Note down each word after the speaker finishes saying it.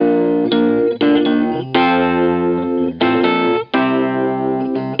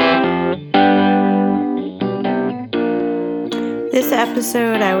This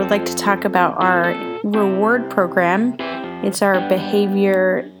episode, I would like to talk about our reward program. It's our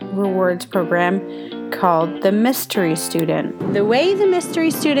behavior rewards program called the Mystery Student. The way the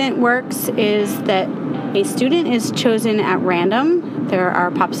Mystery Student works is that a student is chosen at random. There are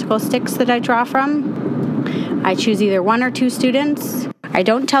popsicle sticks that I draw from. I choose either one or two students. I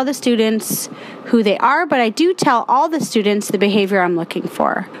don't tell the students who they are, but I do tell all the students the behavior I'm looking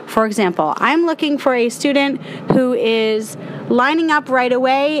for. For example, I'm looking for a student who is lining up right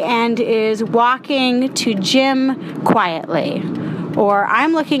away and is walking to gym quietly. Or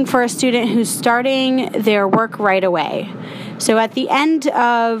I'm looking for a student who's starting their work right away. So at the end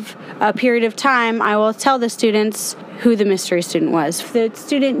of a period of time, I will tell the students who the mystery student was. If the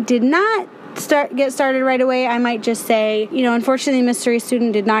student did not get started right away, I might just say, unfortunately, the mystery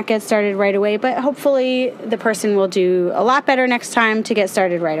student did not get started right away, but hopefully the person will do a lot better next time to get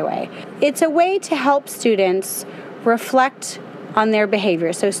started right away. It's a way to help students reflect on their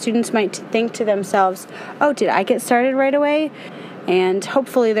behavior. So students might think to themselves, oh, did I get started right away? And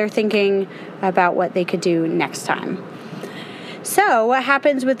hopefully they're thinking about what they could do next time. So what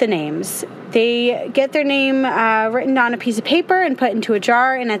happens with the names? They get their name written on a piece of paper and put into a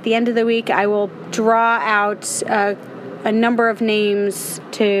jar, and at the end of the week, I will draw out a number of names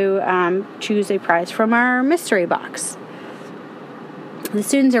to choose a prize from our mystery box. The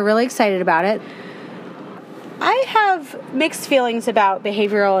students are really excited about it. I have mixed feelings about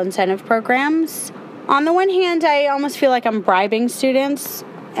behavioral incentive programs. On the one hand, I almost feel like I'm bribing students.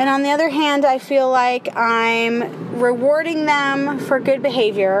 And on the other hand, I feel like I'm rewarding them for good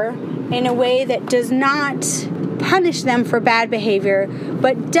behavior in a way that does not punish them for bad behavior,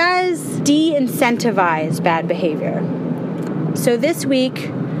 but does de-incentivize bad behavior. So this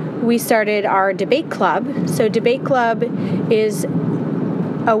week, we started our debate club. So debate club is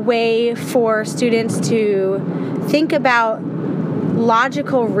a way for students to think about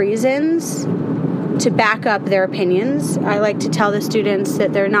logical reasons to back up their opinions. I like to tell the students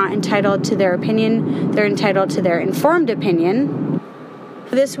that they're not entitled to their opinion, they're entitled to their informed opinion.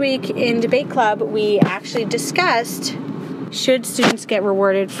 This week in Debate Club, we actually discussed, should students get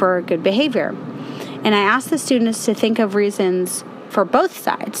rewarded for good behavior? And I asked the students to think of reasons for both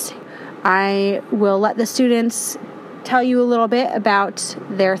sides. I will let the students tell you a little bit about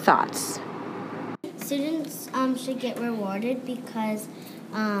their thoughts. Students should get rewarded because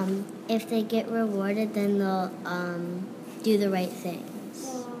if they get rewarded, then they'll do the right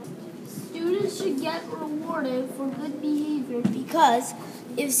things. Students should get rewarded for good behavior because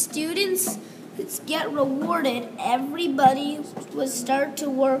if students get rewarded, everybody would start to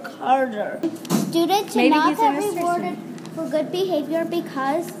work harder. Students should not get rewarded for good behavior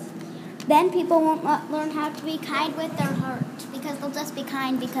because then people won't learn how to be kind with their heart, because they'll just be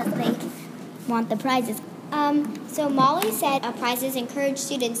kind because they want the prizes. So Molly said prizes encourage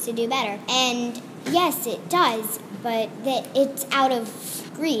students to do better. And yes, it does, but that it's out of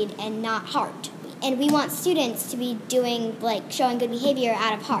greed and not heart. And we want students to be doing, showing good behavior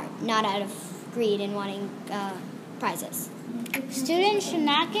out of heart, not out of greed and wanting prizes. Students should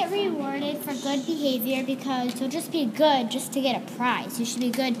not get rewarded for good behavior because you'll just be good just to get a prize. You should be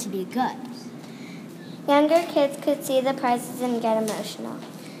good to be good. Younger kids could see the prizes and get emotional.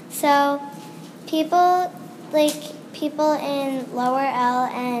 So people in lower L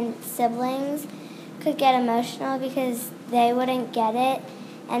and siblings could get emotional because they wouldn't get it,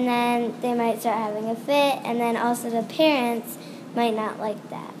 and then they might start having a fit, and then also the parents might not like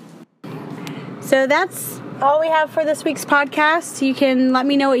that. So that's all we have for this week's podcast. You can let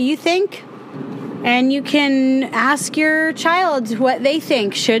me know what you think, and you can ask your child what they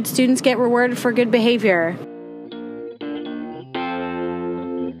think. Should students get rewarded for good behavior?